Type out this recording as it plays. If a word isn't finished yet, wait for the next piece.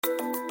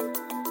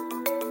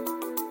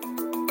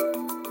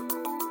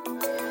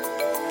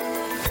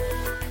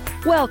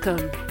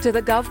Welcome to the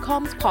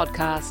GovComms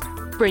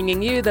podcast,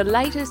 bringing you the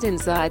latest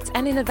insights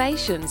and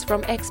innovations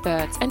from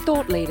experts and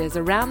thought leaders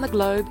around the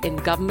globe in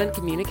government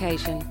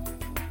communication.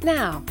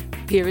 Now,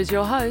 here is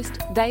your host,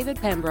 David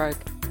Pembroke.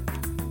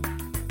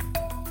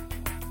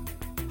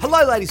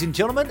 Hello, ladies and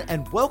gentlemen,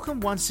 and welcome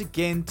once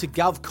again to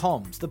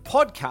GovComms, the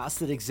podcast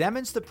that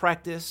examines the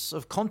practice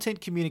of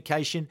content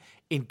communication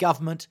in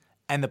government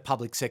and the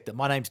public sector.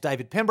 My name's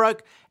David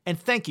Pembroke, and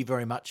thank you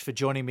very much for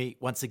joining me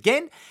once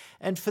again.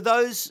 And for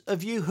those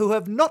of you who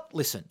have not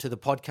listened to the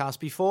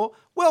podcast before,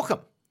 welcome.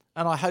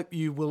 And I hope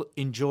you will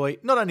enjoy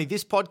not only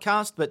this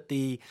podcast, but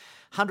the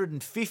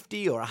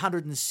 150 or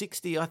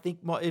 160, I think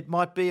it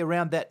might be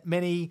around that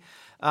many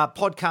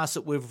podcasts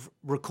that we've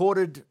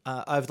recorded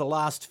over the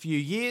last few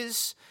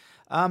years.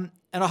 And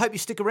I hope you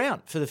stick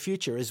around for the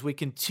future as we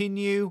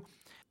continue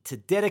to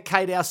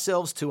dedicate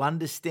ourselves to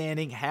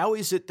understanding how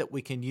is it that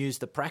we can use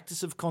the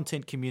practice of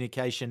content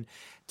communication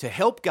to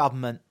help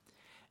government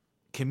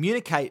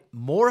communicate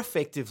more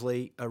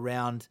effectively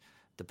around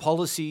the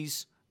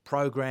policies,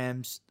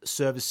 programs,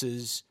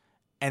 services,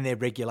 and their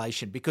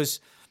regulation. Because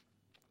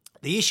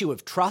the issue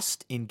of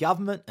trust in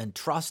government and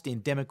trust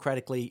in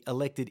democratically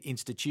elected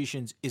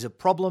institutions is a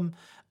problem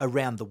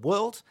around the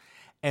world.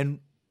 And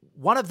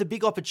one of the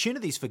big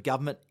opportunities for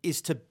government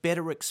is to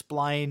better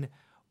explain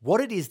what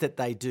it is that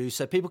they do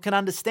so people can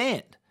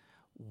understand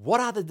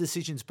what are the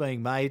decisions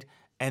being made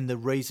and the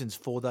reasons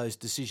for those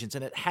decisions.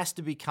 And it has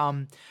to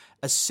become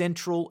a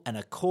central and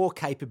a core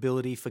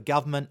capability for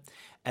government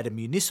at a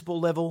municipal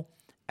level,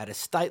 at a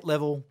state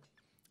level,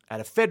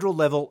 at a federal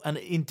level, and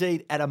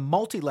indeed at a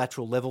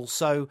multilateral level.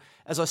 So,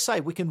 as I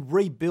say, we can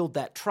rebuild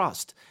that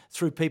trust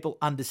through people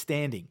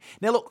understanding.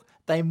 Now, look,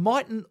 they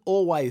mightn't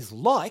always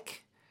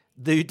like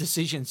the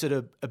decisions that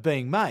are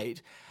being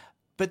made,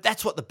 but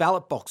that's what the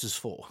ballot box is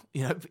for.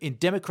 You know, in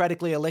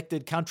democratically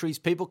elected countries,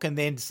 people can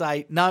then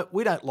say, no,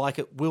 we don't like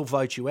it, we'll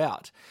vote you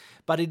out.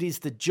 But it is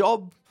the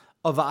job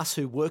of us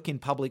who work in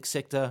public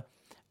sector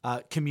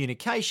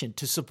communication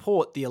to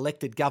support the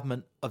elected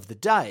government of the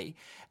day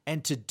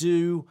and to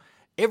do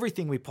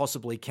everything we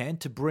possibly can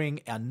to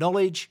bring our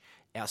knowledge,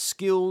 our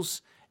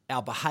skills,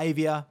 our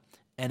behaviour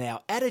and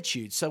our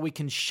attitude so we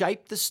can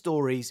shape the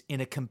stories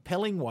in a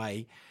compelling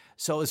way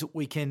so as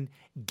we can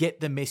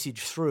get the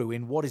message through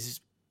in what is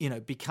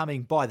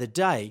becoming by the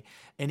day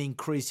an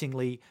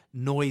increasingly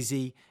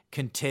noisy,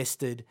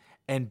 contested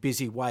and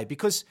busy way.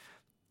 Because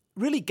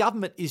really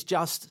government is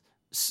just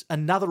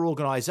another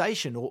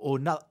organisation or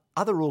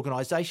other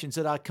organisations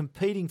that are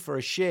competing for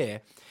a share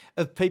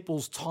of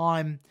people's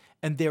time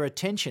and their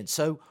attention.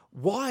 So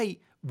why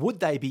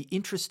would they be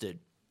interested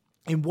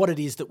in what it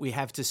is that we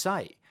have to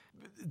say?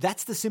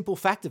 That's the simple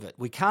fact of it.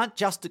 We can't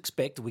just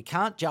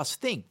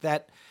think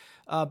that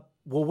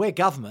we're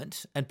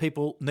government and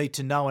people need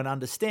to know and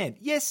understand.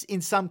 Yes,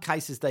 in some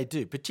cases they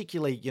do,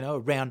 particularly,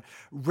 around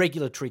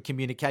regulatory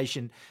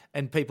communication,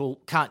 and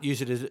people can't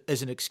use it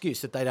as an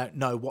excuse that they don't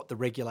know what the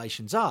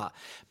regulations are.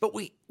 But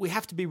we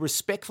have to be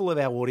respectful of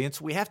our audience.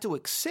 We have to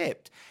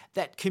accept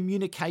that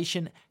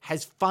communication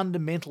has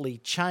fundamentally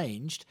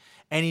changed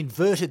and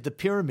inverted the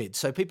pyramid.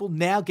 So people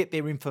now get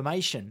their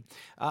information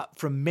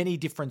from many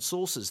different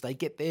sources. They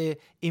get their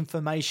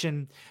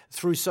information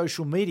through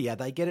social media.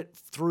 They get it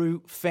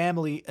through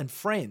family and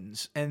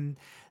friends. And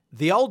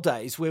the old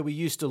days where we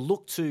used to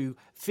look to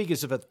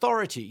figures of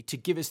authority to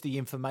give us the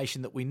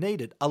information that we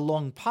needed are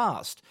long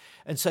past.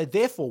 And so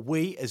therefore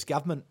we as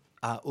government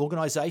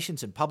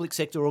organisations and public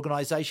sector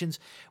organisations,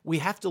 we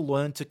have to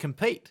learn to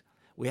compete.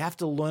 We have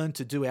to learn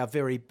to do our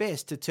very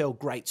best to tell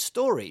great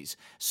stories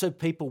so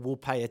people will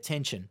pay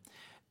attention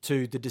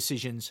to the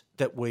decisions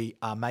that we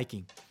are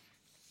making.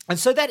 And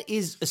so that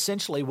is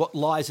essentially what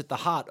lies at the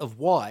heart of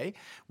why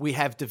we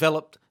have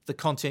developed the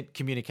content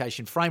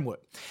communication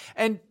framework.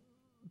 And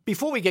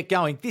before we get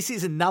going, this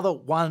is another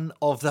one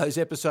of those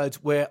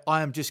episodes where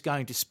I am just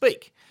going to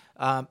speak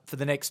for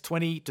the next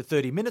 20 to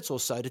 30 minutes or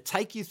so to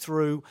take you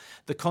through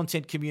the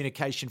content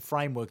communication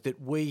framework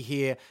that we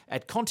here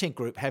at Content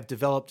Group have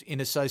developed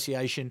in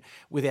association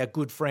with our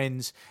good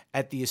friends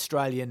at the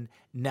Australian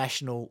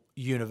National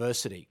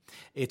University.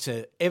 It's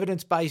an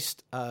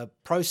evidence-based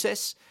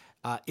process.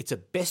 It's a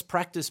best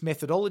practice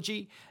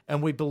methodology,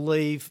 and we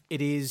believe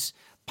it is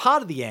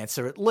part of the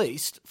answer, at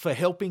least, for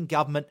helping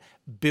government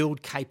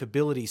build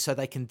capability so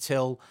they can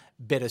tell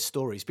better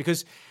stories.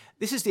 Because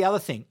this is the other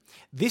thing.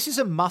 This is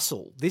a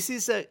muscle. This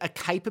is a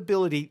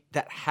capability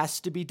that has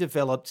to be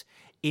developed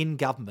in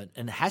government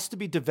and has to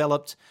be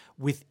developed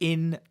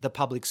within the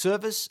public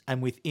service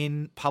and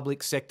within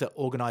public sector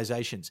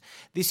organisations.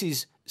 This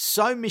is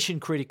so mission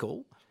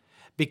critical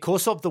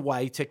because of the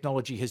way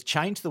technology has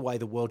changed the way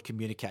the world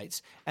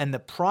communicates and the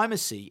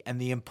primacy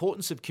and the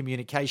importance of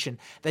communication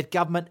that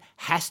government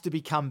has to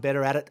become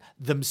better at it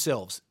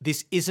themselves.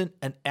 This isn't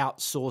an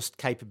outsourced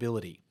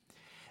capability.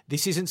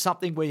 This isn't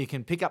something where you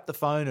can pick up the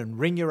phone and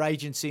ring your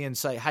agency and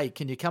say, hey,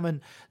 can you come and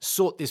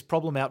sort this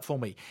problem out for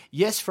me?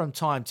 Yes, from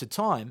time to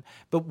time,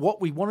 but what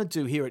we want to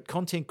do here at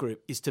Content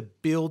Group is to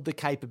build the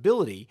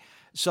capability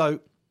so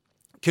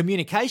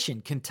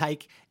communication can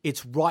take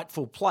its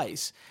rightful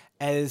place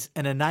as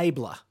an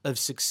enabler of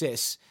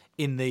success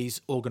in these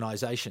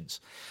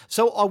organisations.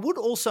 So I would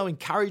also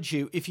encourage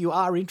you, if you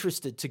are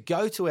interested, to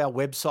go to our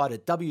website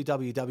at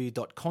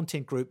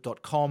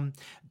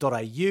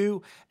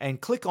www.contentgroup.com.au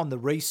and click on the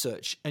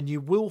research, and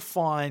you will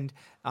find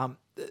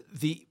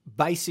the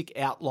basic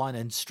outline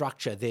and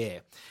structure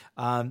there.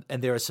 And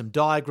there are some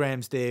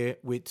diagrams there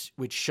which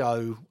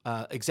show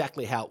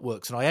exactly how it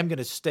works. And I am going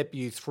to step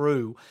you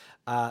through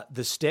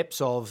the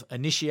steps of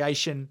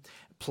initiation,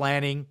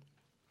 planning,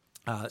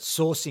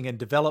 sourcing and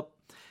develop,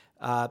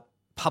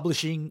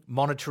 publishing,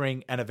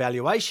 monitoring and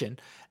evaluation,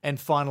 and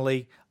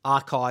finally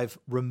archive,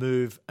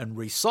 remove and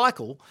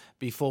recycle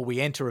before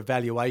we enter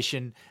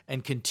evaluation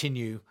and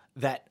continue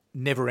that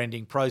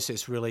never-ending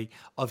process, really,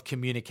 of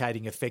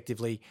communicating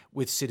effectively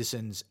with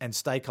citizens and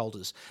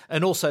stakeholders.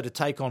 And also to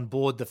take on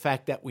board the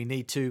fact that we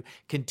need to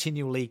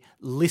continually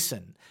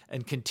listen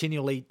and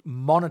continually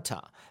monitor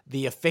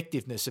the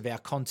effectiveness of our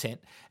content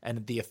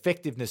and the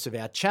effectiveness of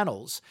our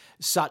channels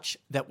such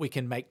that we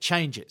can make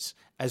changes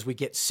as we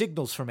get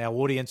signals from our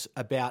audience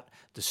about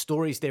the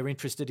stories they're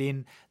interested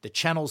in, the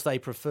channels they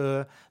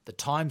prefer, the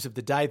times of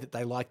the day that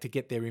they like to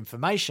get their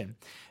information,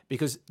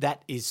 because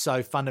that is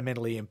so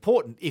fundamentally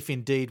important if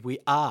indeed we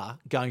are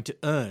going to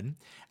earn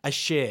a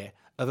share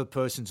of a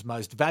person's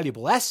most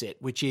valuable asset,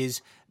 which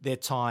is their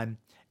time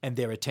and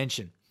their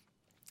attention.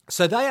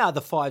 So they are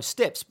the 5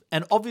 steps.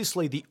 And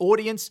obviously the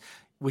audience,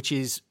 which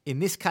is in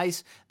this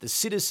case the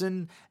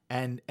citizen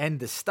and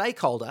the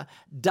stakeholder,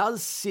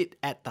 does sit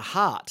at the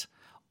heart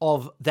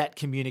of that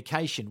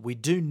communication. We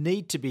do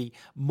need to be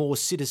more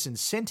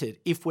citizen-centred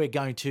if we're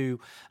going to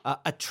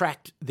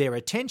attract their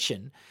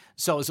attention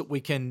so as that we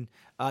can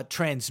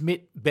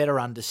transmit better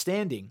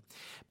understanding.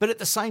 But at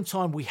the same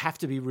time, we have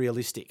to be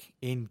realistic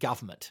in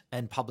government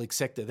and public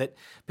sector, that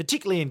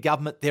particularly in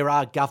government, there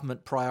are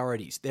government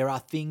priorities. There are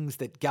things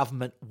that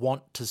government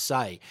want to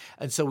say.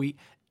 And so we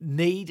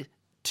need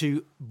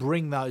to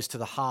bring those to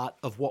the heart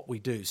of what we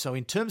do. So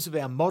in terms of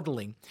our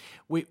modelling,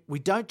 we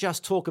don't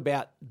just talk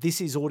about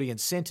this is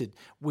audience-centred.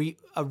 We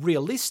are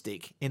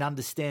realistic in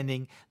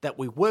understanding that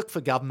we work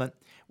for government,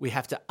 we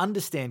have to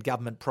understand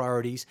government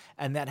priorities,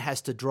 and that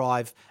has to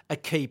drive a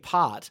key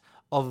part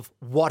of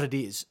what it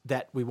is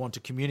that we want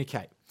to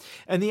communicate.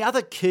 And the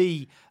other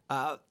key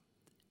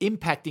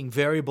impacting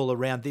variable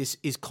around this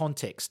is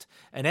context.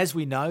 And as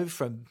we know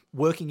from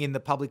working in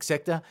the public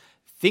sector,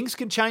 things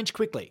can change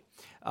quickly.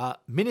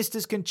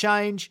 Ministers can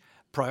change,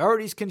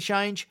 priorities can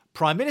change,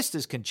 prime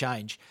ministers can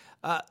change.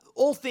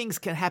 All things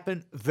can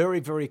happen very,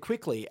 very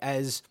quickly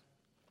as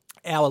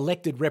our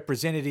elected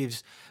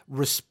representatives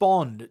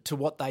respond to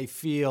what they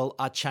feel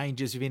are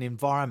changes in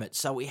environment.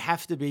 So we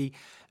have to be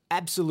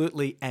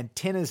absolutely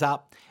antennas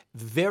up,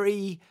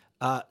 very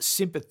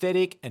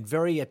sympathetic and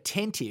very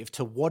attentive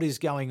to what is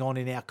going on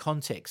in our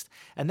context.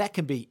 And that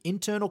can be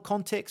internal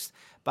context,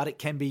 but it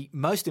can be,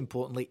 most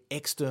importantly,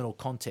 external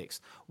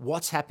context.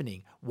 What's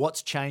happening,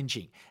 what's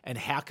changing, and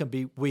how can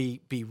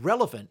we be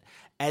relevant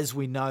as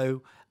we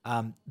know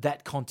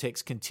that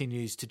context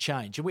continues to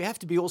change. And we have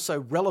to be also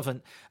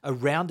relevant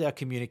around our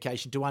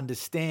communication to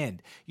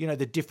understand,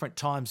 the different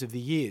times of the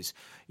years.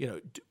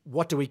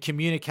 What do we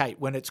communicate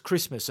when it's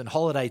Christmas and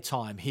holiday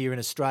time here in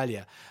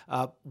Australia?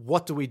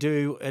 What do we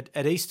do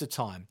at Easter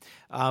time?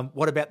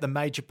 What about the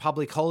major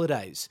public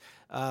holidays?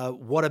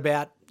 What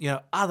about,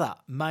 other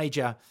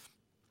major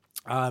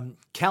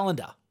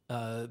calendar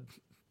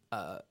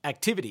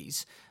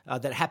activities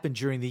that happen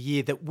during the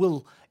year that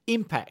will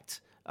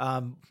impact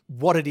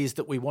what it is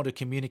that we want to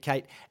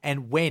communicate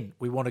and when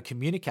we want to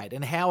communicate,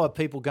 and how are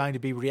people going to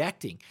be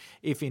reacting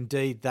if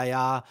indeed they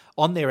are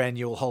on their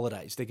annual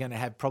holidays. They're going to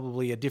have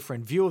probably a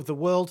different view of the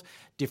world,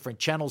 different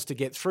channels to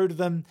get through to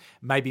them,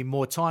 maybe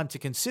more time to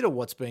consider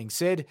what's being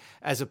said,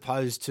 as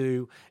opposed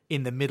to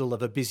in the middle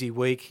of a busy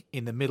week,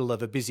 in the middle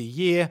of a busy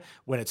year,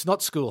 when it's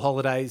not school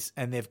holidays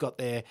and they've got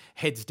their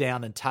heads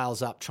down and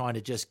tails up trying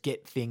to just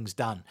get things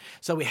done.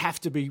 So we have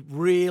to be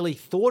really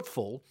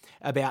thoughtful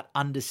about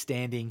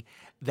understanding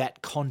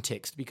that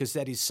context, because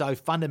that is so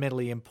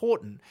fundamentally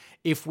important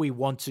if we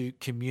want to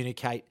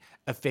communicate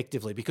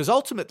effectively. Because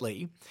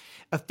ultimately,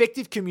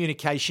 effective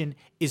communication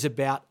is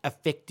about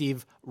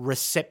effective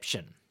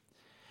reception.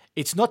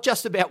 It's not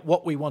just about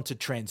what we want to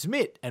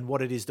transmit and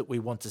what it is that we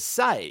want to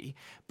say,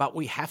 but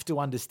we have to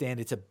understand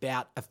it's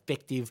about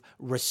effective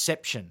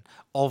reception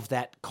of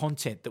that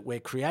content that we're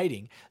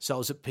creating so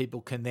as that people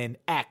can then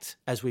act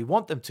as we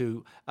want them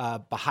to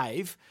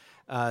behave,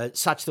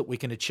 such that we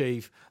can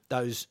achieve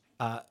those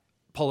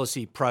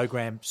policy,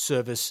 program,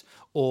 service,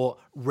 or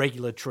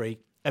regulatory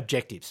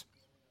objectives.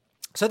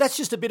 So that's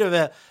just a bit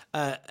of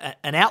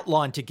an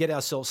outline to get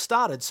ourselves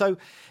started. So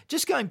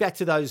just going back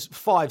to those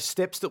 5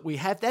 steps that we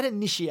have, that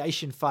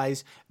initiation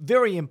phase,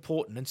 very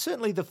important. And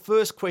certainly the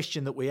first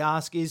question that we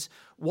ask is,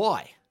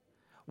 why?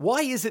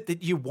 Why is it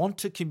that you want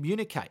to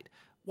communicate?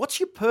 What's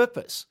your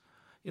purpose?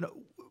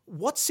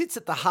 What sits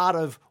at the heart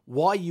of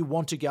why you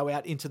want to go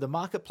out into the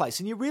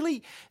marketplace? And you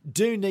really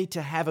do need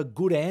to have a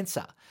good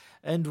answer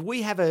And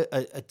we have a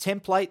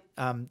template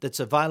that's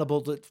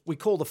available that we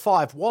call the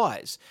 5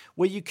 whys,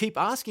 where you keep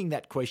asking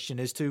that question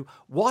as to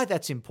why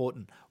that's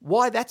important,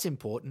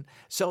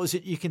 so as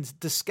that you can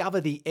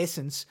discover the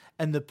essence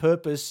and the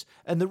purpose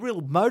and the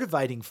real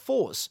motivating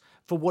force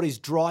for what is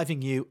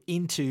driving you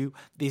into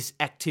this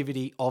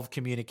activity of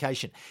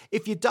communication.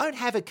 If you don't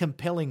have a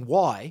compelling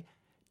why,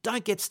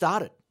 don't get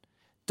started.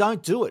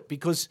 Don't do it,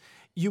 because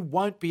you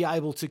won't be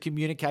able to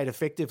communicate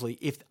effectively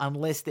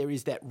unless there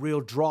is that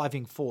real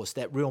driving force,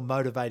 that real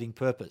motivating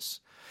purpose.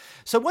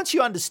 So once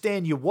you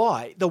understand your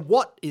why, the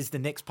what is the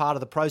next part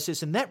of the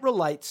process, and that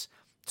relates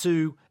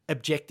to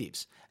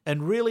objectives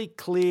and really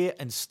clear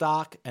and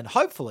stark and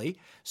hopefully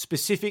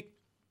specific,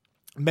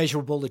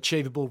 measurable,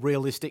 achievable,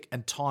 realistic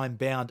and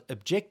time-bound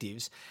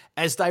objectives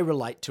as they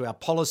relate to our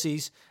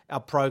policies, our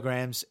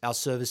programs, our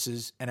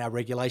services and our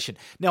regulation.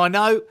 Now, I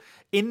know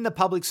in the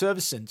public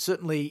service and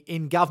certainly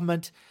in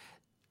government,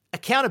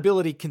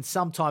 accountability can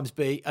sometimes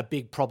be a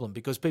big problem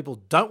because people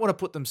don't want to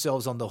put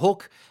themselves on the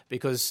hook,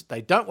 because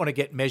they don't want to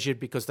get measured,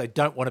 because they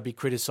don't want to be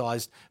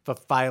criticised for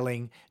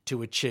failing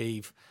to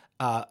achieve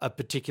a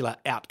particular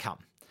outcome.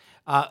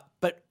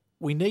 But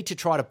we need to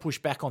try to push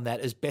back on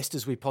that as best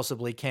as we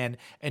possibly can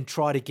and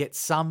try to get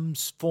some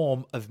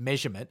form of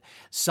measurement,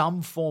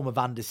 some form of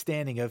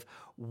understanding of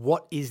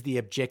what is the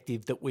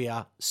objective that we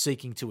are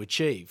seeking to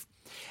achieve.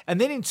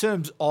 And then in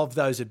terms of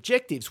those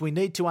objectives, we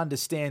need to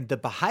understand the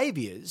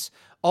behaviours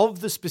of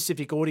the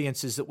specific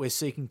audiences that we're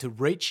seeking to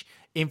reach,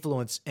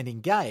 influence and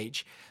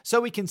engage,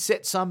 so we can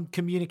set some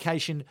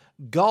communication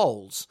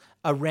goals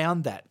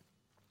around that.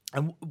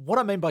 And what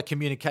I mean by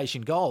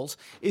communication goals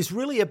is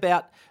really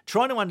about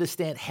trying to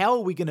understand how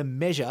are we going to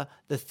measure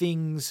the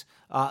things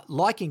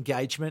like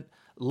engagement,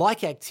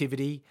 like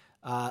activity,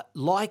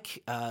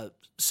 like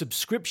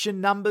subscription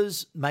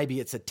numbers,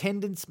 maybe it's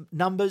attendance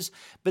numbers,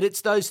 but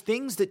it's those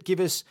things that give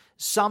us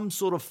some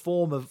sort of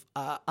form of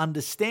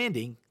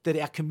understanding that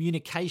our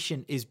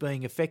communication is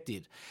being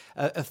effective.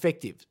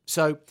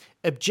 So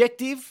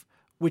objective,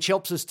 which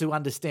helps us to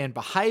understand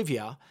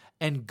behaviour,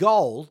 and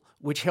goal,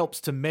 which helps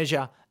to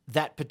measure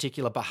that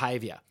particular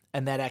behaviour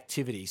and that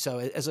activity. So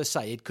as I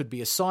say, it could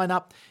be a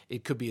sign-up,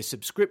 it could be a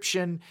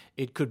subscription,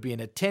 it could be an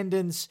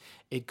attendance,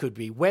 it could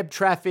be web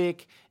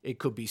traffic, it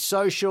could be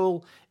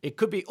social, it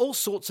could be all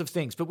sorts of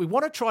things. But we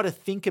want to try to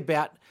think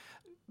about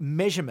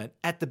measurement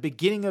at the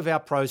beginning of our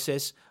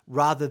process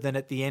rather than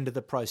at the end of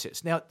the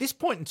process. Now, at this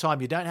point in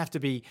time, you don't have to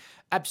be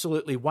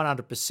absolutely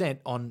 100%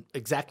 on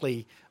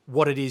exactly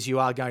what it is you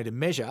are going to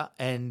measure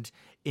and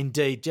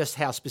indeed just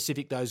how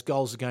specific those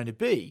goals are going to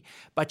be,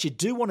 but you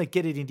do want to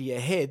get it into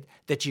your head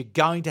that you're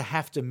going to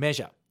have to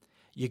measure.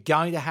 You're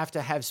going to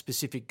have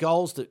specific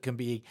goals that can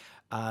be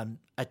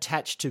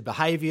attached to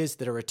behaviours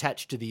that are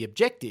attached to the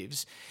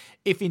objectives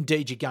if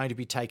indeed you're going to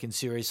be taken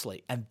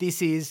seriously. And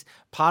this is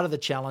part of the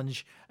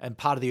challenge and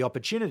part of the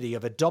opportunity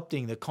of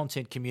adopting the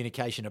content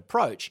communication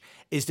approach,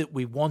 is that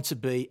we want to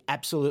be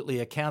absolutely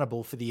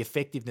accountable for the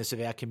effectiveness of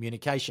our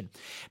communication.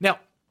 Now,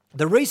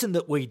 the reason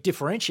that we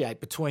differentiate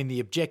between the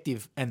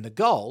objective and the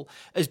goal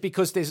is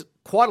because there's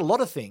quite a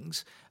lot of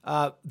things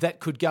that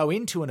could go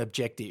into an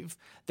objective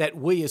that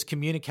we as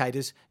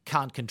communicators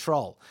can't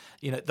control.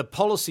 You know, the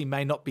policy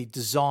may not be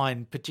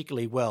designed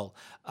particularly well.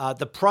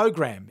 The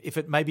program, if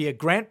it may be a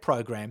grant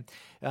program,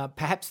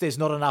 perhaps there's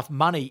not enough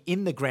money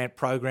in the grant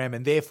program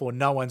and therefore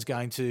no one's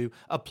going to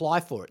apply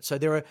for it. So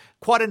there are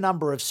quite a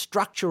number of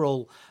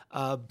structural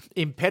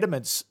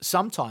impediments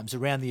sometimes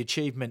around the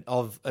achievement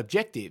of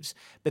objectives,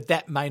 but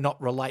that may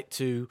not relate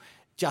to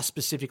just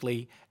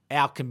specifically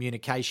our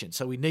communication.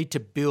 So we need to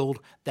build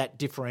that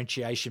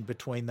differentiation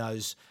between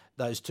those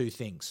two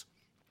things.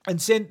 And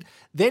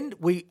then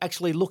we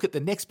actually look at the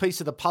next piece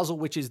of the puzzle,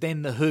 which is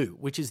then the who,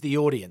 which is the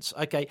audience.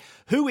 Okay,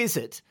 who is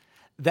it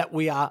that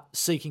we are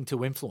seeking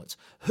to influence?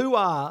 Who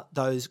are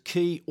those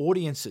key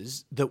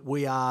audiences that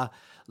we are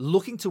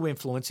looking to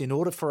influence in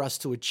order for us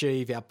to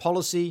achieve our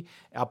policy,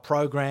 our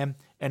program,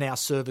 and our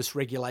service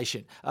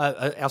regulation,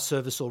 our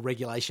service or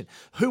regulation?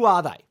 Who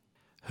are they?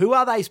 Who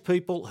are those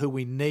people who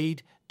we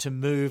need to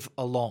move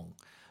along?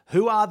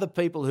 Who are the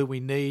people who we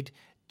need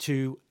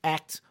to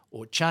act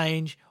or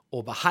change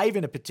or behave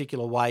in a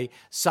particular way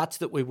such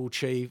that we will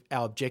achieve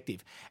our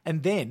objective?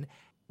 And then,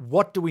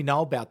 what do we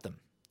know about them?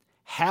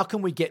 How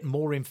can we get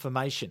more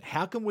information?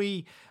 How can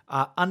we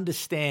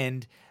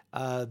understand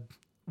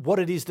what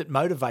it is that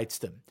motivates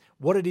them,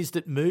 what it is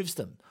that moves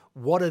them,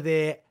 what are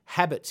their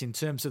habits in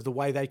terms of the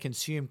way they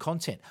consume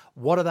content,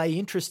 what are they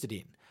interested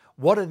in,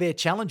 what are their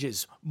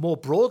challenges more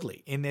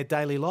broadly in their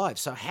daily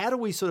lives? So how do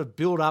we sort of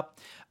build up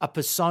a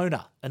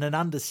persona and an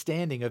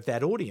understanding of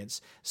that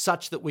audience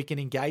such that we can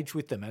engage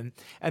with them?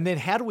 And then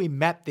how do we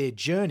map their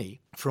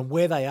journey from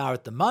where they are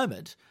at the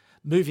moment,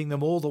 moving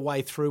them all the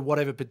way through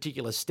whatever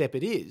particular step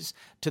it is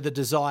to the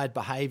desired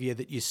behaviour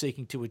that you're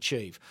seeking to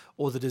achieve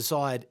or the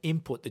desired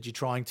input that you're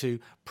trying to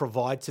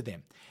provide to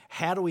them?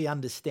 How do we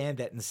understand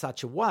that in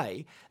such a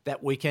way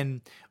that we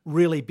can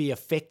really be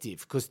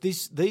effective? Because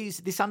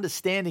this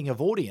understanding of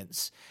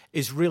audience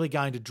is really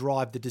going to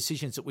drive the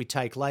decisions that we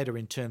take later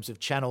in terms of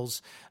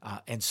channels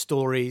and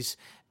stories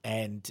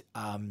and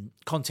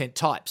content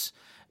types.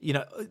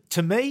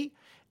 To me,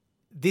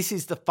 this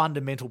is the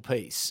fundamental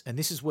piece, and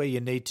this is where you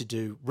need to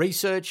do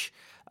research.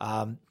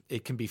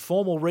 It can be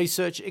formal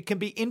research. It can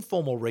be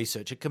informal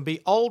research. It can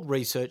be old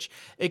research.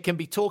 It can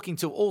be talking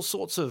to all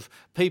sorts of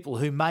people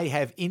who may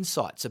have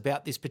insights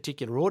about this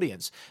particular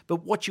audience.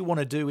 But what you want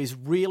to do is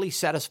really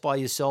satisfy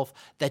yourself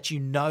that you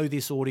know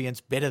this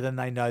audience better than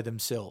they know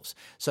themselves,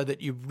 so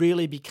that you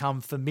really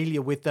become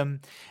familiar with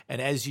them.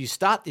 And as you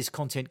start this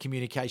content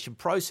communication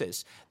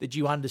process, that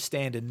you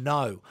understand and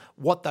know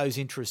what those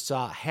interests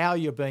are, how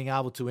you're being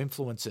able to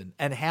influence them,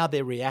 and how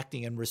they're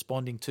reacting and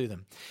responding to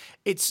them.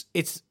 It's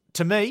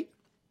to me,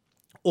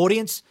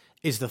 audience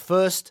is the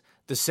first,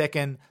 the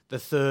second, the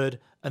third,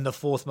 and the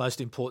fourth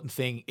most important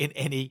thing in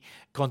any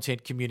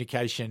content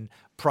communication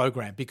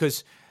program,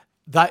 because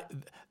they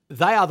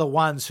are the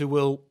ones who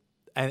will,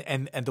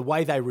 and the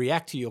way they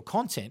react to your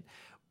content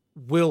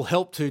will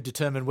help to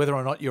determine whether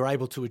or not you're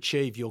able to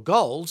achieve your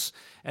goals.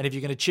 And if you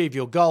can achieve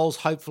your goals,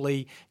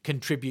 hopefully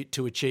contribute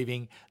to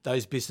achieving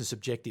those business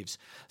objectives.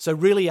 So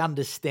really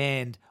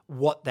understand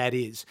what that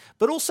is.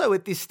 But also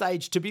at this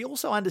stage, to be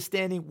also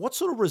understanding what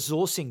sort of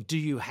resourcing do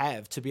you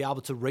have to be able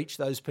to reach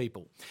those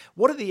people?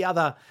 What are the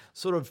other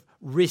sort of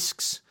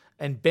risks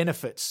and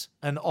benefits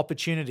and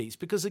opportunities?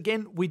 Because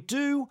again, we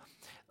do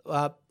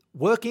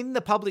work in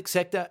the public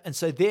sector, and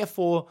so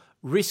therefore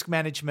risk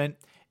management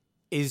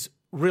is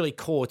really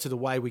core to the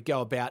way we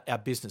go about our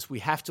business. We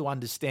have to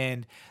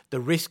understand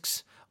the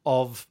risks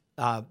of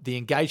the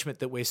engagement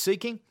that we're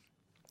seeking,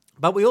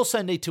 but we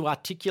also need to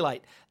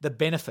articulate the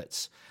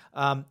benefits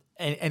and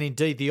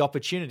indeed the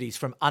opportunities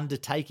from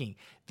undertaking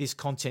this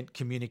content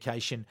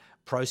communication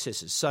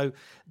processes. So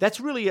that's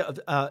really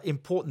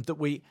important that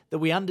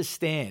we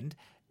understand,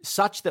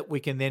 such that we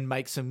can then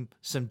make some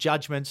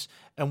judgments,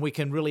 and we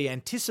can really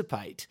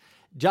anticipate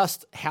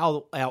just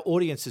how our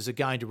audiences are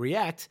going to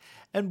react,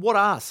 and what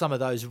are some of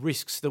those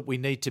risks that we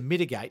need to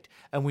mitigate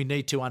and we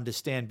need to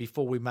understand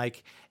before we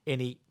make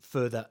any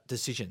further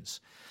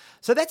decisions.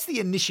 So that's the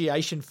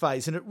initiation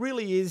phase, and it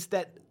really is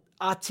that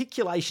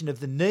articulation of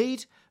the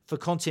need for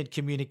content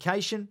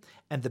communication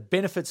and the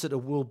benefits that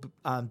it will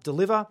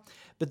deliver,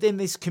 but then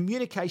this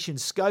communication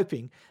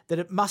scoping, that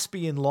it must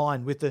be in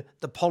line with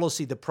the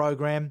policy, the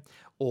program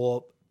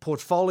or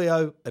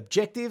portfolio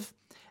objective.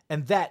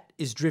 And that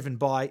is driven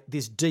by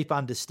this deep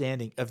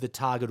understanding of the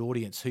target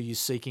audience who you're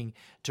seeking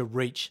to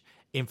reach,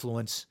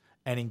 influence,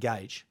 and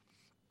engage.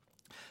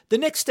 The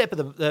next step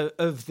of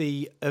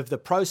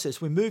the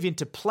process, we move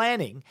into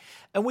planning,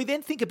 and we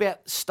then think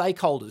about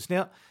stakeholders.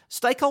 Now,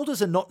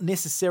 stakeholders are not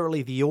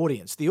necessarily the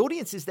audience. The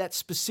audience is that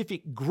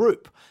specific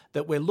group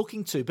that we're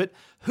looking to, but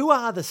who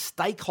are the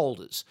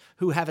stakeholders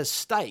who have a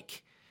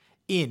stake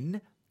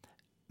in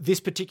this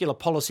particular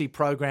policy,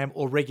 program,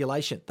 or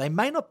regulation? They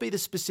may not be the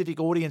specific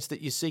audience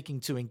that you're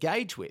seeking to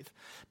engage with,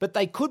 but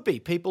they could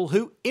be people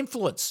who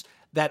influence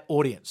that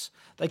audience.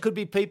 They could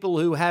be people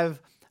who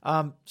have,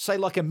 say,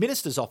 like a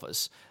minister's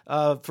office,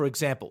 for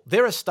example.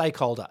 They're a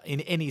stakeholder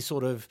in any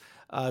sort of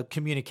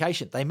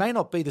communication. They may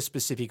not be the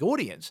specific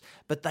audience,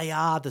 but they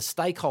are the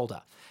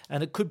stakeholder.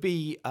 And it could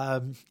be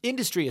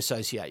industry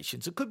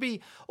associations. It could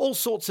be all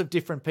sorts of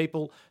different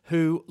people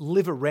who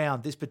live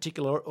around this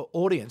particular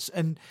audience.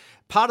 And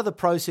part of the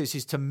process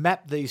is to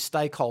map these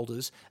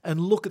stakeholders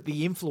and look at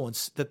the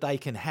influence that they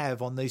can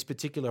have on these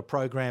particular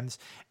programs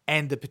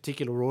and the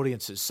particular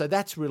audiences. So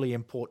that's really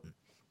important.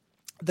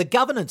 The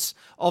governance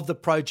of the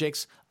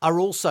projects are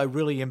also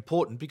really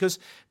important, because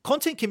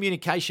content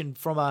communication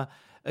from a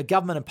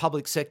government and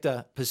public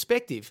sector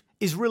perspective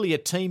is really a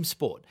team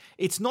sport.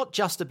 It's not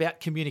just about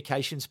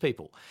communications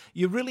people.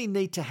 You really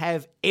need to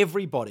have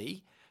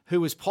everybody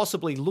who is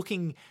possibly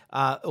looking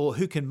or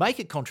who can make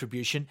a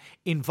contribution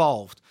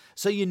involved.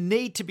 So you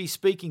need to be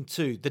speaking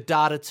to the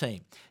data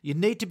team. You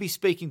need to be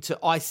speaking to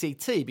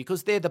ICT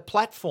because they're the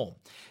platform.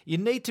 You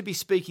need to be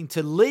speaking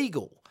to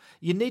legal.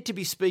 You need to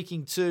be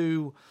speaking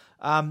to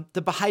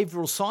the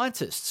behavioural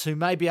scientists who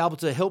may be able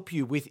to help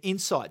you with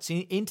insights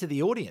into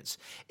the audience.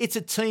 It's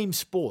a team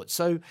sport.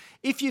 So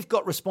if you've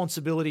got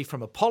responsibility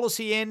from a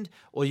policy end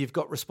or you've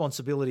got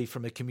responsibility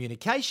from a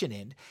communication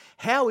end,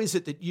 how is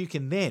it that you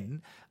can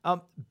then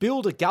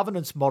build a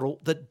governance model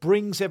that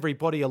brings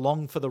everybody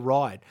along for the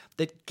ride,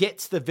 that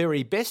gets the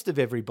very best of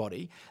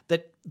everybody,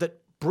 that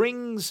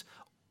brings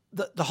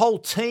the whole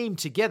team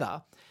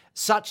together,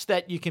 such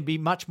that you can be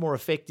much more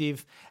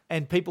effective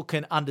and people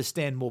can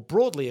understand more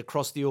broadly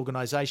across the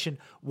organisation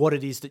what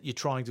it is that you're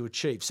trying to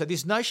achieve. So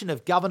this notion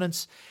of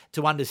governance,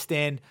 to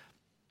understand,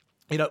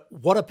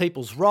 what are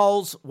people's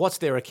roles, what's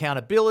their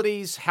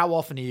accountabilities, how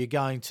often are you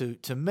going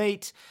to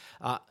meet,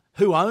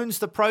 who owns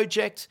the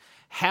project,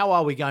 how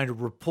are we going to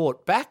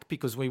report back,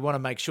 because we want to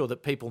make sure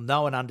that people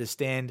know and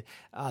understand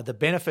the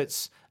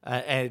benefits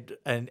and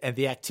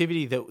the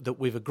activity that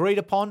we've agreed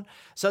upon.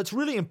 So it's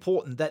really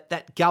important that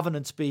that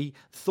governance be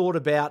thought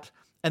about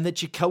and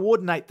that you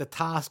coordinate the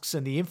tasks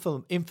and the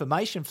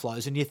information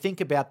flows, and you think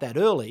about that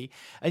early,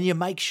 and you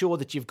make sure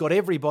that you've got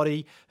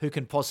everybody who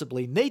can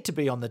possibly need to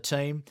be on the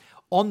team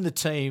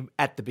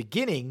at the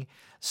beginning,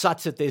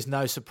 such that there's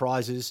no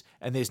surprises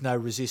and there's no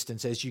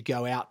resistance as you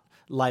go out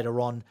later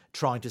on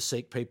trying to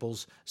seek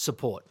people's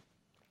support.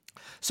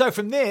 So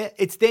from there,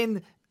 it's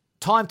then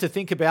time to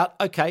think about,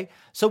 okay,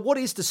 so what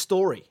is the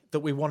story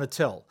that we want to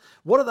tell?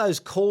 What are those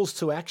calls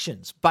to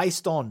actions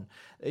based on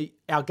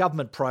our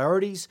government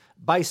priorities,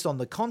 based on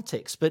the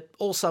context, but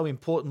also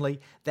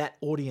importantly, that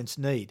audience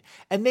need?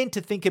 And then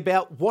to think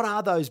about what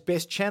are those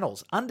best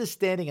channels,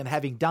 understanding and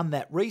having done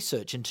that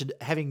research and to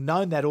having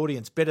known that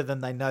audience better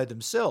than they know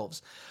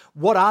themselves.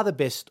 What are the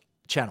best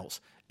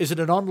channels? Is it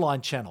an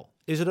online channel?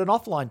 Is it an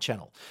offline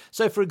channel?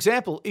 So, for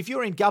example, if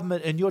you're in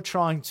government and you're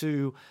trying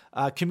to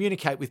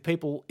communicate with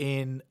people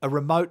in a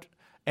remote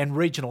and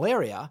regional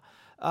area,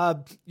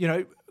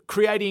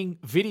 creating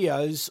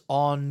videos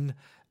on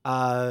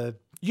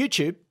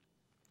YouTube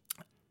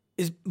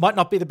might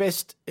not be the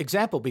best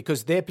example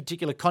because their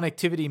particular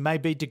connectivity may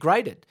be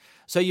degraded.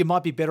 So you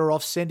might be better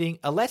off sending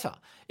a letter.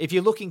 If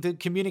you're looking to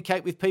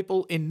communicate with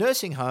people in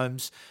nursing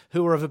homes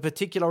who are of a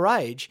particular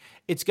age,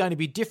 it's going to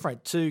be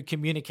different to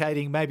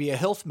communicating maybe a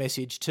health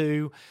message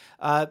to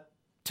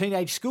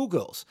teenage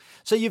schoolgirls.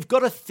 So you've got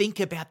to think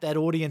about that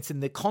audience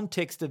in the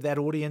context of that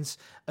audience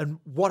and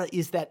what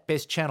is that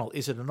best channel?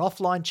 Is it an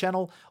offline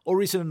channel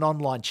or is it an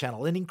online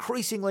channel? And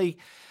increasingly,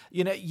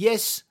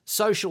 yes,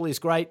 social is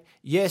great.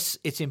 Yes,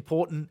 it's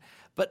important.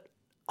 But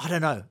I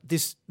don't know,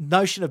 this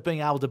notion of being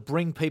able to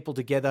bring people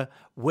together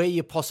where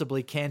you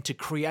possibly can to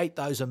create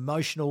those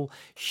emotional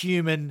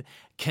human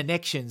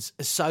connections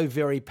is so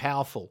very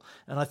powerful.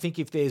 And I think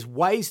if there's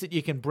ways that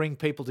you can bring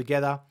people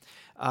together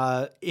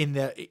in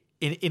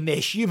their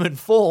human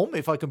form,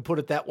 if I can put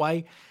it that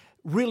way,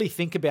 really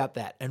think about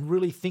that and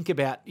really think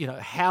about,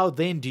 how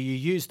then do you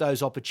use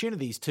those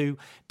opportunities to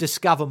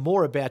discover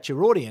more about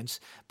your audience,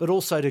 but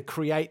also to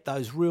create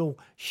those real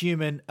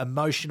human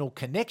emotional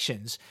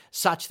connections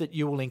such that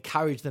you will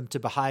encourage them to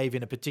behave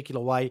in a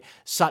particular way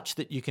such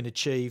that you can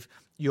achieve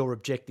your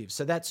objectives.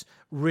 So that's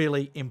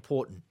really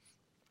important.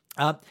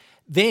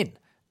 Then,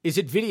 is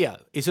it video?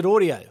 Is it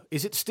audio?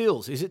 Is it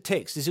stills? Is it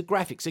text? Is it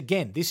graphics?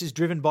 Again, this is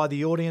driven by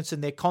the audience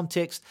and their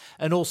context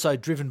and also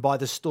driven by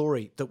the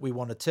story that we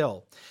want to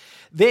tell.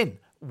 Then,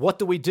 what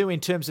do we do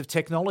in terms of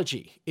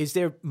technology? Is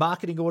there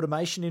marketing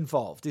automation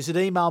involved? Is it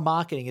email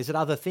marketing? Is it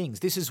other things?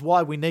 This is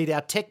why we need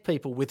our tech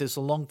people with us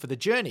along for the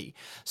journey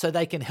so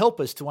they can help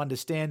us to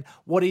understand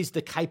what is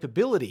the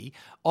capability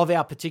of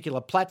our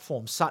particular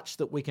platform such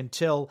that we can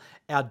tell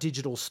our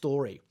digital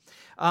story.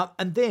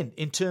 And then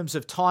in terms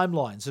of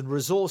timelines and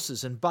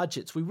resources and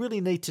budgets, we really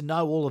need to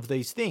know all of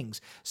these things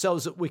so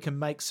that we can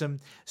make some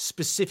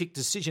specific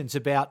decisions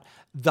about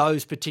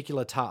those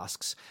particular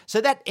tasks.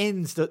 So that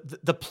ends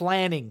the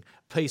planning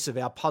piece of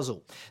our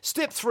puzzle.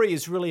 Step 3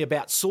 is really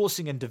about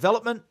sourcing and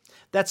development.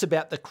 That's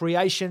about the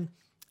creation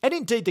and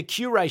indeed the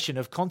curation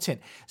of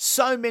content.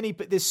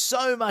 There's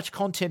so much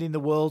content in the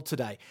world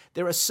today.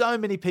 There are so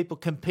many people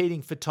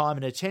competing for time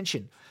and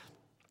attention.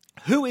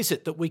 Who is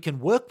it that we can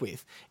work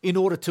with in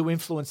order to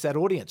influence that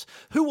audience?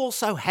 Who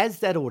also has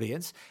that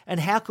audience, and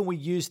how can we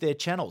use their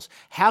channels?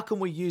 How can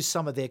we use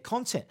some of their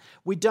content?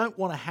 We don't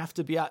want to have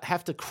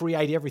to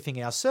create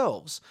everything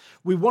ourselves.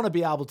 We want to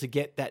be able to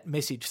get that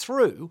message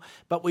through,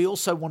 but we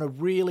also want to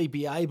really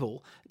be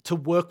able to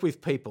work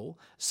with people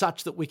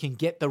such that we can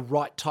get the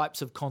right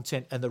types of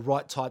content and the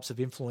right types of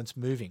influence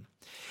moving.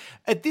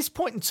 At this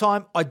point in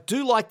time, I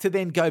do like to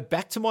then go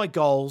back to my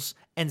goals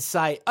and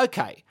say,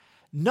 okay,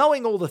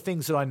 knowing all the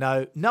things that I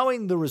know,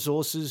 knowing the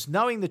resources,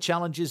 knowing the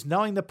challenges,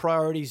 knowing the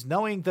priorities,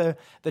 knowing the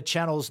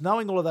channels,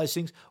 knowing all of those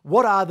things,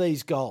 what are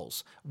these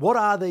goals? What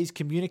are these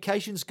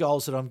communications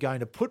goals that I'm going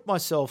to put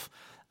myself,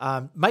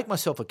 make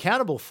myself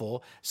accountable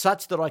for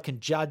such that I can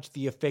judge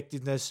the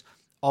effectiveness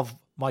of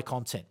my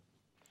content?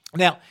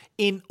 Now,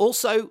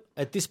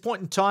 at this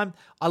point in time,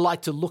 I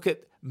like to look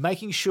at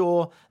making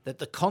sure that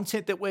the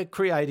content that we're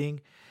creating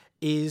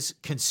is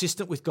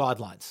consistent with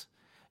guidelines.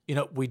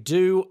 We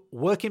do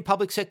work in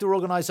public sector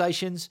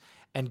organisations,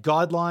 and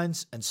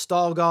guidelines and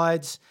style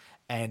guides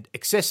and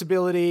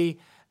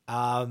accessibility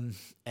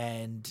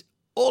and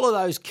all of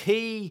those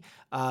key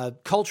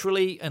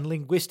culturally and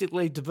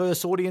linguistically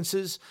diverse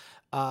audiences,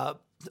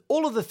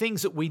 all of the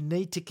things that we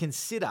need to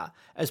consider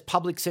as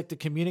public sector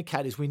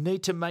communicators. We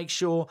need to make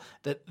sure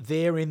that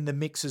they're in the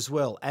mix as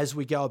well as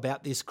we go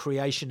about this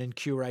creation and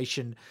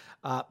curation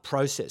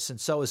process.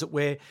 And so as it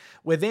we're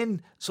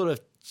then sort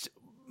of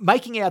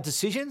making our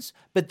decisions,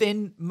 but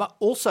then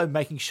also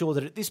making sure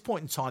that at this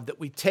point in time that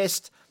we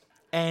test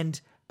and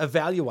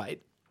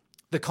evaluate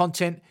the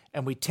content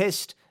and we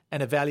test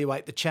and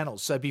evaluate the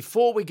channels. So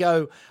before we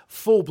go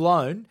full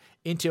blown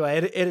into our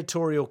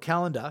editorial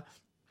calendar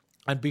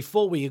and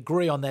before we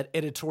agree on that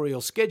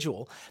editorial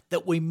schedule,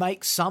 that we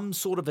make some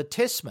sort of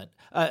assessment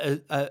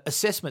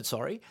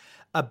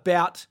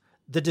about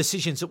the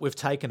decisions that we've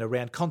taken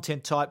around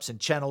content types and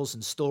channels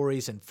and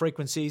stories and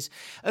frequencies,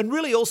 and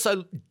really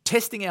also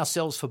testing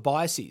ourselves for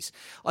biases.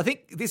 I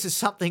think this is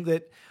something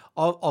that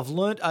I've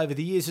learned over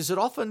the years, is that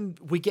often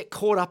we get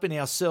caught up in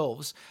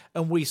ourselves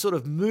and we sort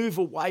of move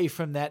away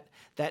from that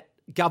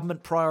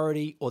government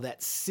priority or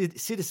that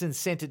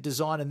citizen-centred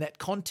design and that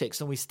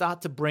context, and we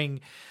start to bring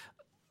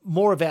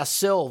more of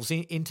ourselves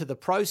into the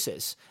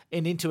process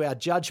and into our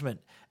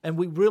judgment. And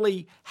we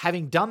really,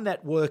 having done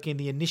that work in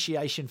the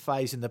initiation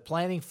phase and the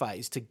planning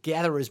phase to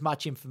gather as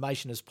much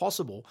information as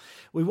possible,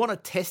 we want to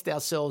test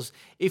ourselves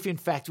if in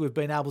fact we've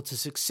been able to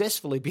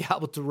successfully be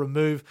able to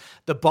remove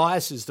the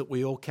biases that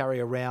we all carry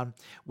around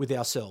with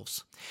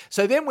ourselves.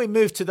 So then we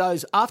move to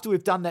those, after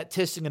we've done that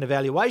testing and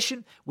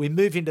evaluation, we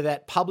move into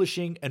that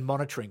publishing and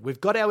monitoring.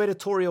 We've got our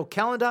editorial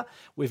calendar,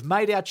 we've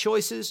made our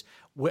choices,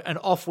 and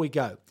off we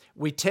go.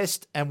 We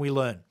test and we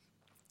learn.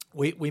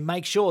 We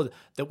make sure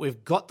that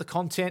we've got the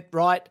content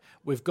right,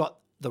 we've got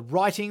the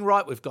writing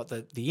right, we've got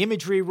the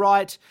imagery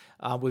right,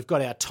 we've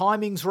got our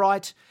timings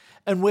right,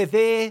 and we're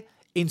there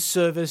in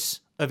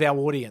service of our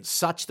audience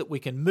such that we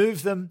can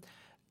move them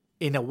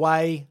in a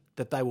way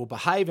that they will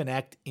behave and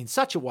act in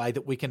such a way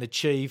that we can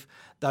achieve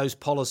those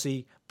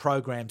policy,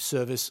 program,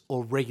 service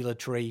or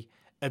regulatory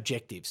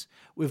objectives.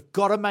 We've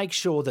got to make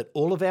sure that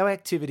all of our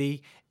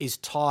activity is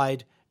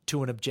tied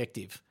to an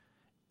objective.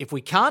 If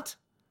we can't,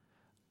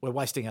 we're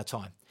wasting our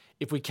time.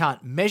 If we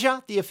can't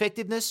measure the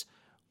effectiveness,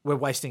 we're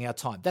wasting our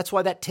time. That's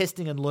why that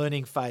testing and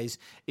learning phase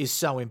is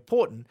so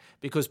important,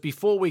 because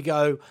before we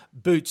go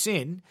boots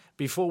in,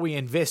 before we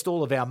invest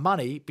all of our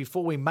money,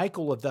 before we make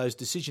all of those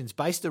decisions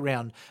based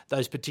around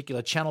those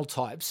particular channel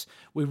types,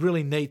 we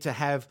really need to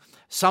have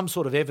some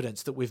sort of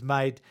evidence that we've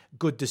made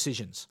good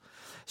decisions.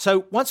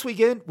 So once we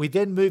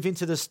then move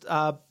into this,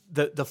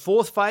 the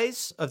fourth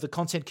phase of the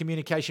content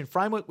communication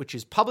framework, which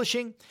is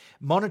publishing,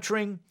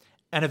 monitoring,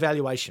 and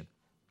evaluation.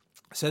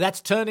 So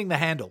that's turning the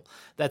handle.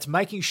 That's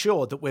making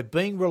sure that we're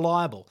being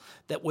reliable,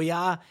 that we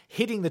are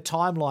hitting the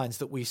timelines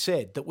that we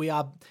said, that we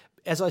are,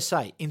 as I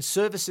say, in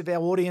service of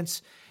our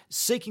audience,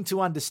 seeking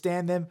to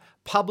understand them,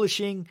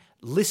 publishing,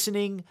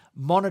 listening,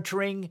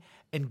 monitoring,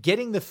 and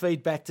getting the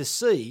feedback to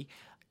see,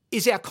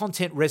 is our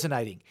content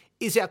resonating?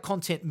 Is our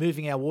content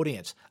moving our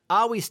audience?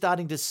 Are we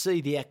starting to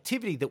see the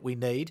activity that we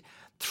need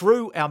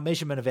through our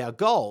measurement of our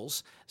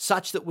goals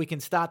such that we can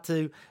start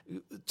to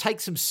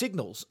take some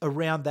signals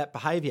around that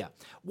behavior?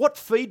 What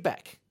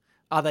feedback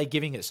are they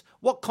giving us?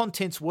 What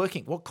content's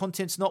working? What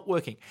content's not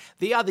working?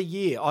 The other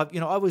year,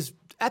 I was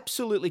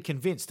absolutely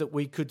convinced that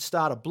we could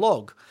start a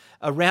blog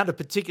around a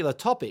particular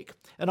topic,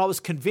 and I was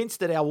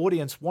convinced that our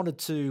audience wanted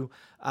to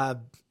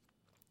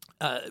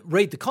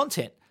read the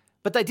content,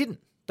 but they didn't.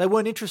 They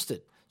weren't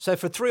interested. So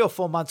for 3 or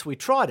 4 months we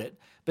tried it,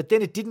 but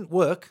then it didn't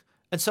work,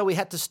 and so we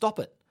had to stop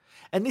it.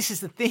 And this is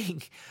the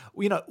thing,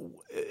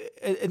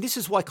 and this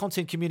is why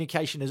content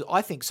communication is,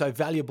 I think, so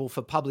valuable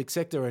for public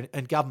sector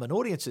and government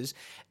audiences,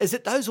 is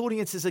that those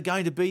audiences are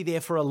going to be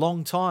there for a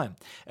long time.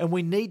 And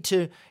we need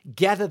to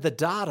gather the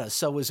data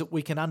so as that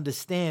we can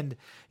understand,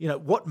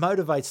 what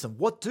motivates them,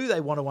 what do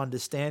they want to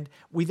understand.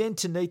 We then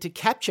need to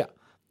capture,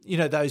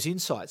 those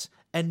insights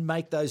and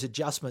make those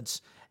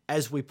adjustments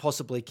as we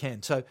possibly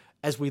can. So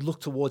as we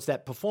look towards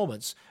that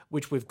performance,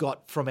 which we've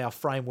got from our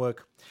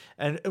framework.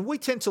 And we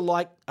tend to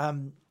like...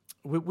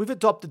 We've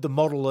adopted the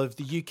model of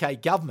the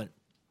UK government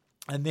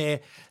and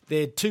their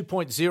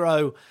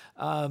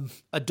 2.0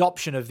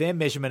 adoption of their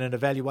measurement and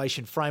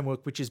evaluation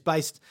framework, which is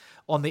based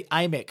on the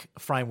AMEC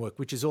framework,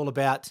 which is all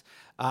about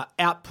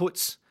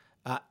outputs,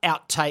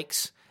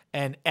 outtakes,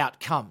 and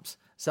outcomes.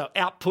 So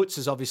outputs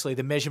is obviously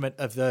the measurement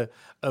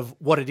of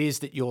what it is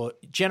that you're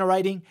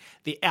generating.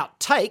 The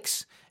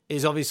outtakes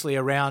is obviously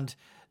around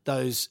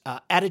those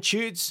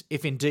attitudes,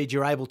 if indeed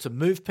you're able to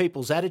move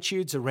people's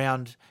attitudes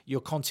around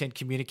your content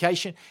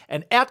communication,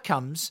 and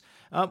outcomes,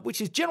 which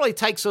is generally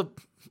takes a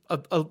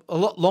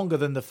lot longer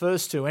than the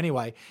first two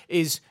anyway,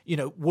 is,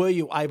 were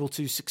you able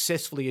to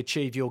successfully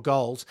achieve your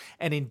goals,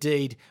 and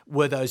indeed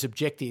were those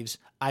objectives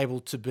able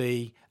to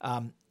be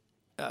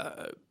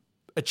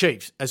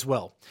achieved as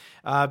well.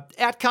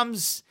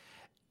 Outcomes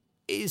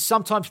is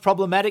sometimes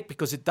problematic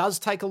because it does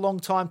take a long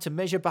time to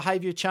measure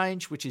behaviour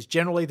change, which is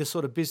generally the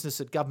sort of business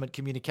that government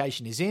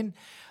communication is in.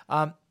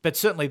 But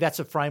certainly that's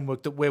a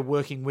framework that we're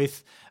working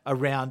with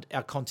around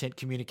our content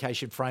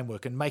communication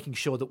framework and making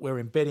sure that we're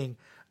embedding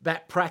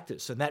that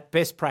practice and that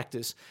best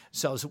practice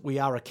so that we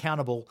are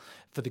accountable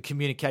for the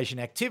communication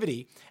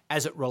activity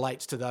as it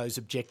relates to those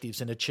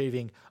objectives and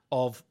achieving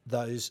of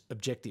those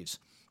objectives.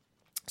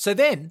 So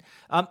then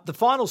the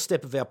final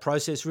step of our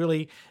process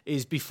really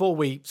is, before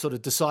we sort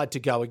of decide to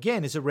go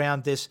again, is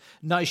around this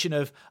notion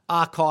of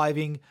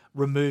archiving,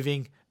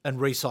 removing and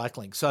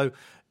recycling. So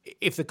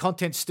if the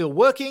content's still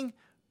working,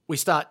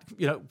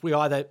 we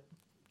either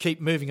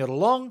keep moving it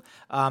along.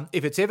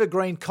 If it's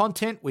evergreen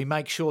content, we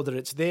make sure that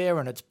it's there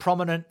and it's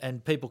prominent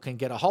and people can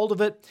get a hold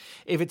of it.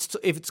 If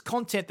it's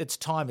content that's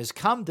time has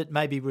come, that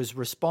maybe was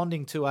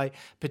responding to a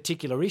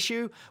particular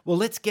issue, well,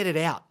 let's get it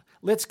out.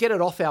 Let's get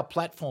it off our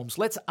platforms.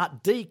 Let's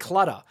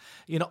declutter.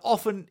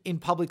 Often in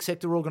public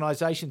sector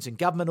organisations and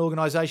government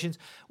organisations,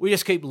 we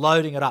just keep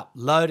loading it up,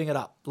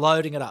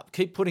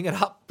 keep putting it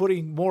up,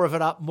 putting more of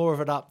it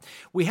up.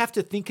 We have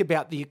to think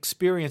about the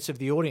experience of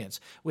the audience.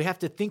 We have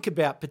to think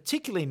about,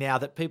 particularly now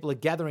that people are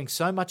gathering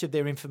so much of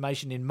their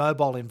information in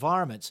mobile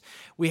environments,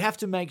 we have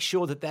to make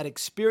sure that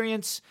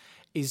experience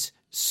is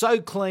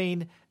so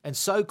clean and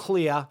so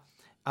clear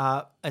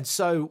and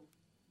so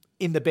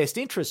in the best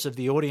interests of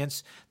the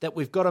audience that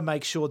we've got to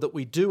make sure that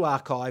we do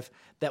archive,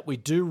 that we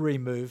do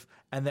remove,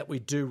 and that we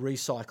do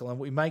recycle. And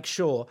we make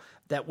sure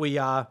that we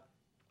are,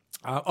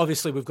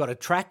 obviously we've got to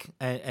track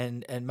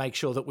and make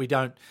sure that we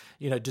don't,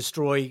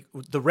 destroy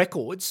the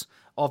records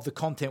of the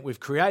content we've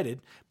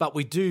created, but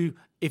we do,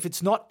 if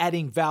it's not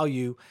adding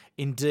value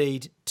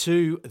indeed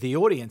to the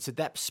audience at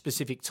that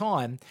specific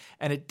time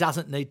and it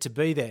doesn't need to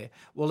be there,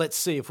 well, let's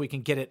see if we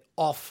can get it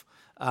off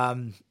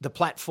the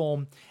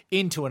platform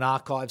into an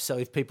archive, so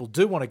if people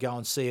do want to go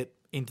and see it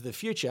into the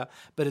future,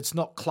 but it's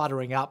not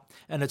cluttering up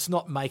and it's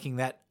not making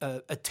that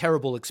a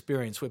terrible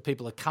experience where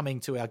people are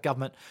coming to our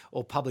government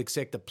or public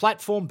sector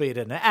platform, be it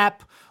an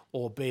app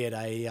or be it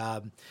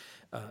a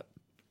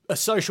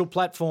social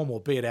platform or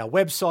be it our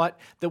website,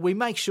 that we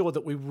make sure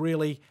that we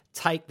really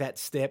take that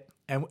step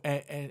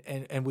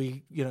and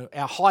we,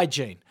 our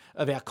hygiene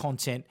of our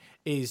content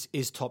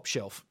is top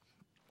shelf.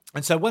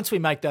 And so once we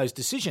make those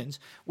decisions,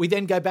 we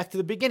then go back to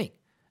the beginning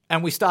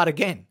and we start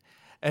again.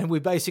 And we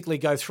basically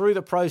go through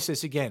the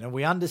process again and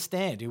we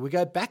understand. We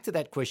go back to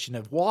that question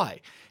of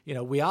why.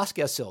 We ask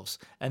ourselves,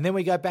 and then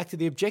we go back to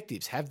the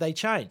objectives. Have they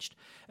changed?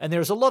 And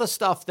there's a lot of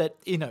stuff that,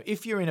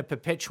 if you're in a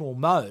perpetual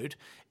mode,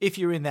 if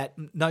you're in that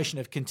notion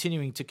of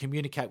continuing to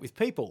communicate with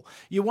people,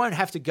 you won't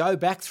have to go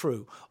back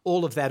through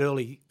all of that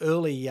early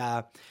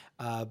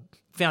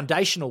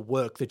foundational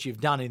work that you've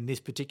done in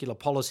this particular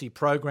policy,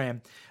 program,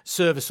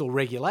 service or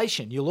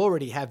regulation. You'll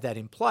already have that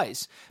in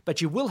place, but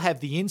you will have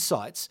the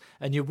insights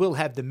and you will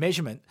have the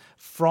measurement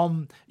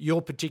from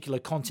your particular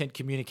content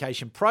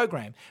communication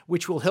program,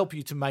 which will help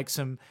you to make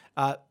some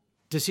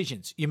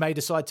decisions. You may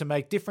decide to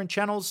make different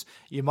channels.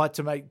 You might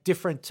to make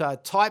different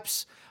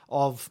types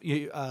of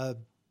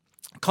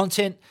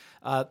content.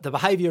 The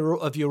behaviour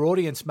of your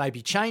audience may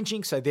be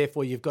changing, so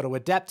therefore you've got to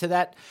adapt to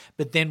that,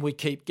 but then we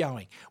keep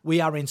going. We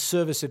are in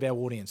service of our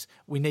audience.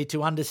 We need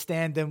to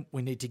understand them.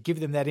 We need to give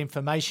them that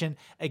information.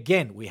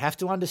 Again, we have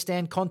to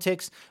understand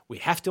context. We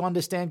have to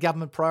understand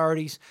government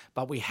priorities,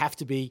 but we have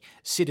to be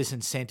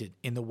citizen-centred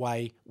in the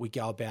way we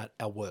go about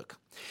our work.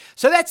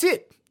 So that's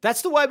it.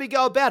 That's the way we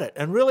go about it.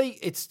 And really,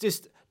 it's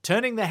just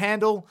turning the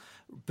handle,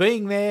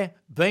 being there,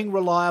 being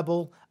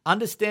reliable,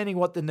 understanding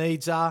what the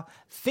needs are,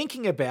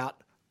 thinking about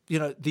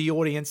the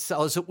audience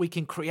so that we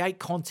can create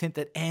content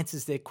that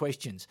answers their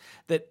questions,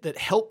 that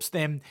helps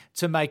them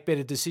to make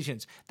better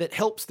decisions, that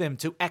helps them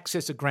to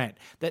access a grant,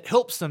 that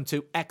helps them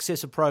to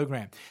access a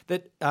program,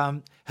 that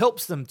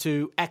helps them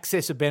to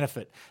access a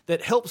benefit,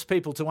 that helps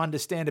people to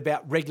understand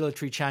about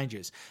regulatory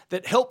changes,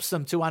 that helps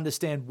them to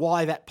understand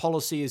why that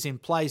policy is in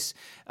place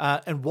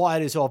and why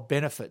it is of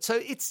benefit. So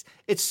it's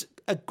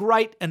a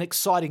great and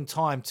exciting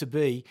time to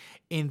be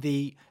in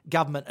the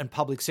government and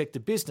public sector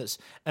business.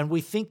 And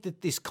we think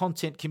that this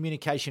content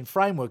communication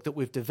framework that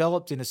we've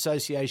developed in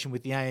association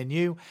with the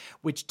ANU,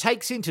 which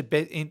takes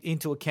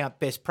into account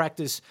best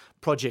practice,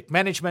 project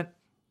management,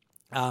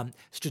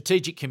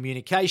 strategic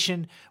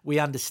communication. We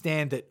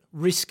understand that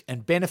risk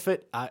and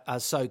benefit are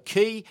so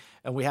key,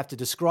 and we have to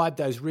describe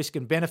those risk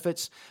and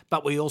benefits,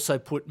 but we also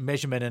put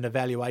measurement and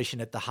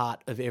evaluation at the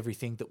heart of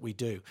everything that we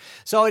do.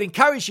 So I'd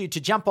encourage you to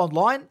jump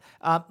online,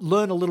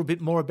 learn a little bit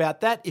more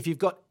about that. If you've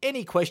got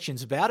any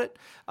questions about it,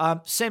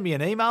 send me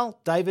an email,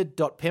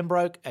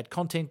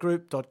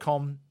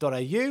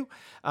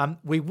 david.pembroke@contentgroup.com.au.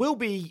 We will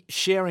be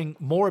sharing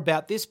more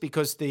about this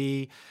because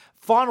the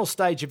final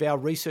stage of our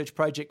research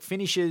project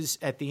finishes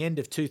at the end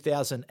of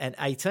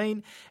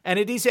 2018, and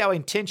it is our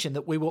intention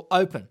that we will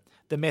open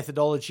the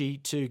methodology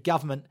to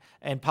government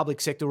and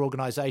public sector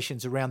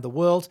organisations around the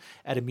world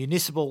at a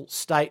municipal,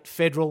 state,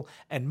 federal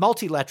and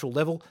multilateral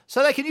level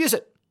so they can use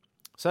it,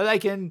 so they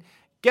can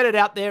get it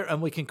out there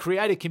and we can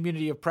create a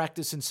community of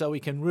practice, and so we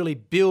can really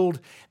build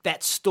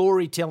that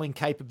storytelling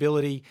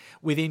capability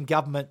within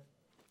government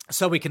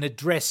so we can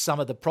address some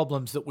of the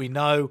problems that we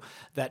know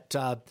that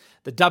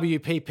the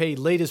WPP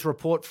Leaders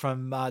Report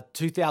from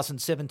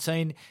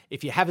 2017,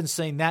 if you haven't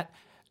seen that,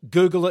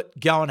 Google it,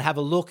 go and have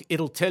a look.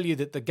 It'll tell you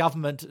that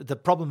the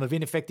problem of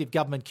ineffective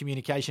government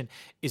communication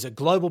is a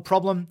global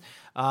problem.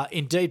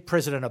 Indeed,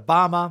 President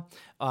Obama,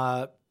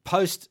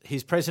 post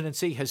his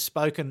presidency, has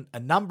spoken a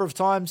number of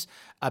times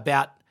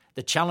about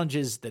the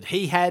challenges that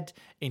he had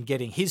in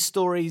getting his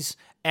stories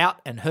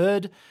out and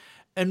heard.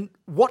 And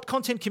what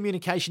content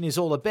communication is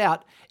all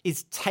about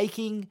is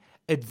taking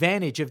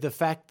advantage of the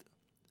fact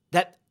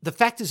that the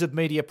factors of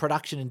media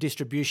production and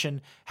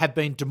distribution have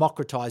been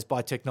democratized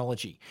by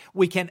technology.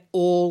 We can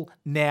all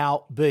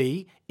now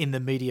be in the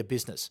media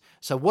business.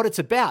 So what it's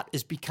about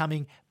is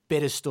becoming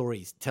better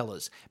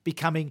storytellers,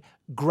 becoming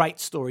great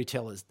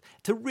storytellers,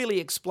 to really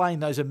explain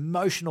those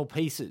emotional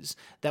pieces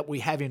that we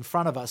have in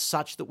front of us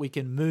such that we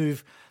can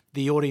move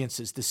the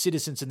audiences, the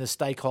citizens and the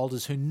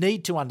stakeholders who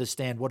need to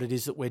understand what it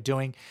is that we're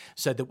doing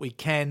so that we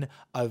can,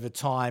 over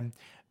time,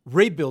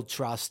 rebuild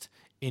trust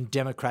in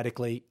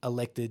democratically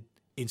elected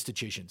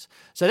institutions.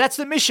 So that's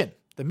the mission.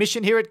 The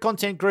mission here at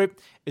Content Group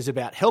is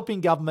about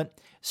helping government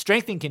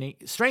strengthen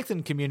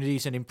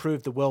communities and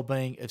improve the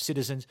well-being of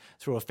citizens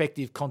through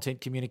effective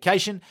content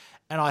communication.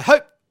 And I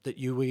hope that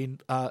you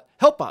will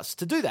help us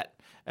to do that.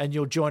 And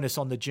you'll join us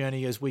on the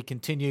journey as we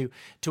continue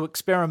to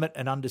experiment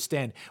and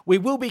understand. We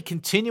will be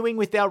continuing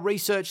with our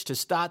research to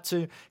start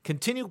to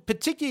continue,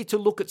 particularly to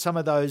look at some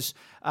of those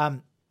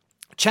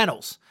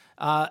channels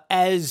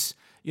as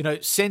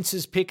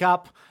sensors pick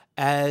up,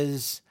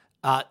 as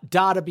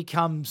data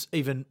becomes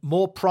even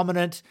more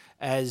prominent,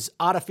 as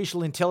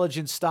artificial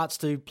intelligence starts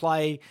to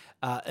play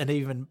an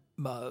even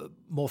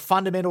more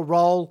fundamental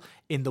role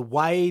in the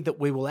way that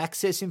we will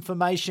access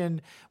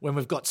information, when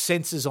we've got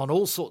sensors on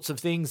all sorts of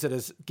things that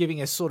is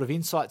giving us sort of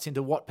insights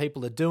into what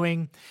people are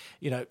doing.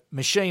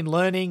 Machine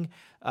learning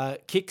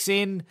kicks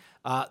in,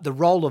 the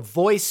role of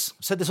voice.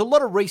 So there's a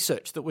lot of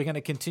research that we're going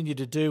to continue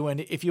to do. And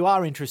if you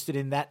are interested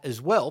in that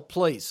as well,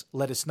 please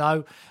let us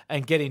know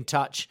and get in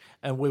touch,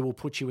 and we will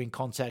put you in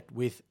contact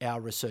with our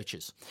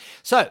researchers.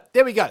 So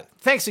there we go.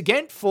 Thanks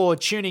again for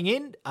tuning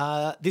in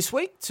this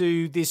week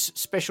to this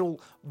special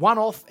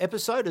one-off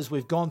episode as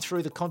we've gone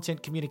through the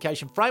content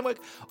communication framework.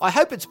 I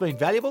hope it's been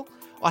valuable.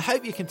 I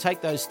hope you can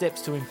take those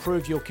steps to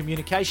improve your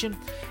communication.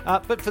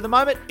 But for the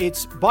moment,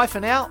 it's bye for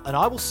now, and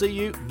I will see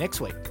you next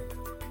week.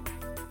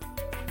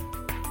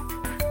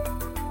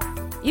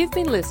 You've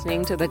been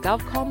listening to the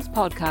GovComms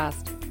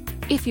podcast.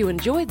 If you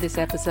enjoyed this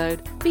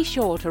episode, be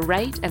sure to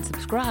rate and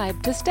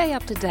subscribe to stay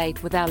up to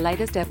date with our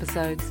latest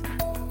episodes.